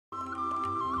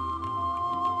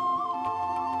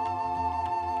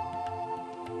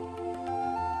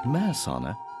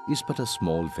Mahasana is but a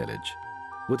small village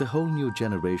with a whole new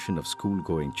generation of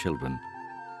school-going children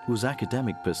whose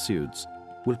academic pursuits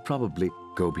will probably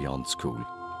go beyond school.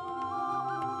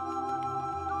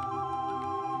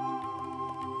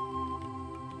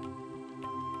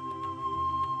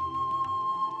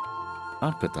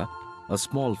 Arpita, a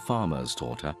small farmer's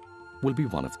daughter, will be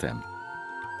one of them.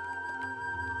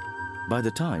 By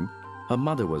the time her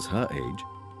mother was her age,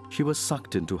 she was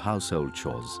sucked into household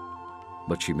chores.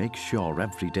 But she makes sure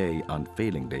every day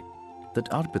unfailingly that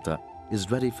Arpita is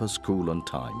ready for school on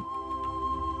time.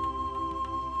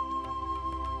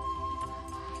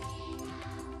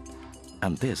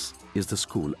 And this is the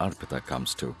school Arpita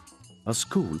comes to, a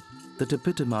school that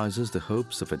epitomizes the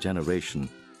hopes of a generation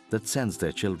that sends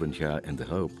their children here in the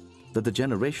hope that the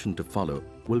generation to follow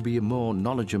will be a more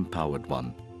knowledge-empowered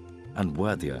one and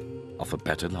worthier of a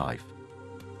better life.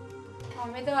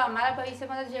 અમે તો અમારા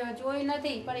ભવિષ્યમાં જોયું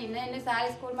નથી પણ એને સારી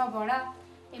સ્કૂલમાં ભણા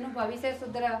એનું ભવિષ્ય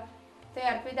સુધરે તો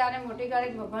અર્પિતાને મોટી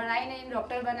કરી ભણાવીને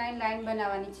ડોક્ટર બનાવીને લાઈન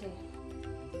બનાવવાની છે.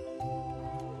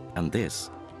 And this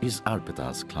is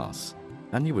Arpita's class,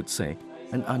 and you would say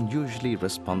an unusually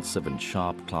responsive and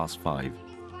sharp class 5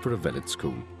 for a village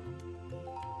school.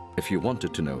 If you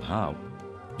wanted to know how,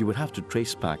 you would have to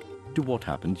trace back to what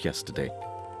happened yesterday.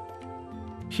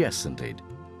 Yes, indeed.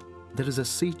 There is a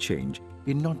sea change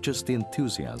in not just the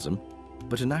enthusiasm,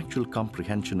 but in actual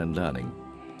comprehension and learning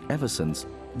ever since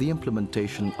the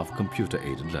implementation of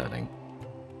computer-aided learning.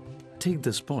 Take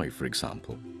this boy, for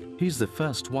example. He's the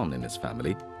first one in his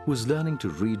family who is learning to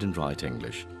read and write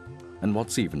English. And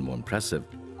what's even more impressive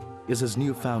is his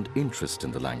newfound interest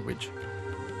in the language.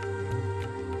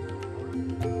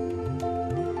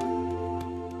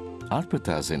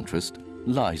 Arpita's interest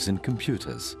lies in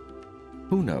computers.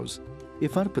 Who knows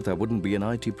if Arpita wouldn't be an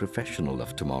IT professional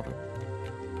of tomorrow.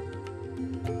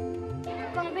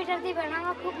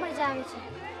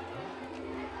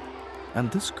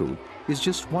 And this school is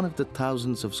just one of the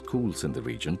thousands of schools in the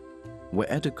region where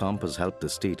Educomp has helped the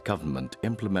state government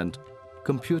implement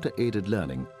computer-aided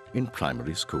learning in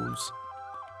primary schools.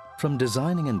 From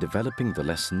designing and developing the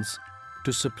lessons,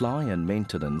 to supply and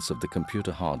maintenance of the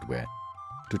computer hardware,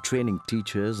 to training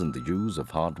teachers in the use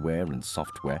of hardware and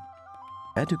software,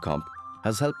 Educomp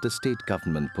has helped the state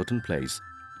government put in place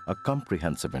a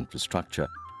comprehensive infrastructure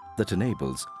that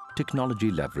enables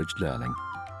technology-leveraged learning.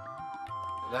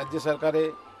 राज्य सरकारे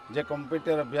जे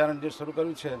computer अभियान जे शुरू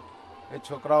कर्યું છે એ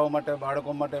છોકરાઓ માટે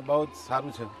બાળકો માટે બહુ જ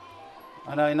સારું છે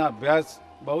અને એના અભ્યાસ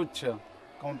બહુ જ છે.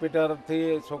 કમ્પ્યુટરથી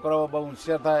છોકરાઓ બહુ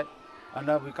હોશિયાર થાય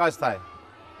અને વિકાસ થાય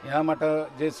એના માટે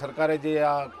જે સરકારે જે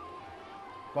આ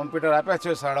કમ્પ્યુટર આપ્યા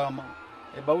છે શાળાઓમાં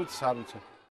એ બહુ જ સારું છે.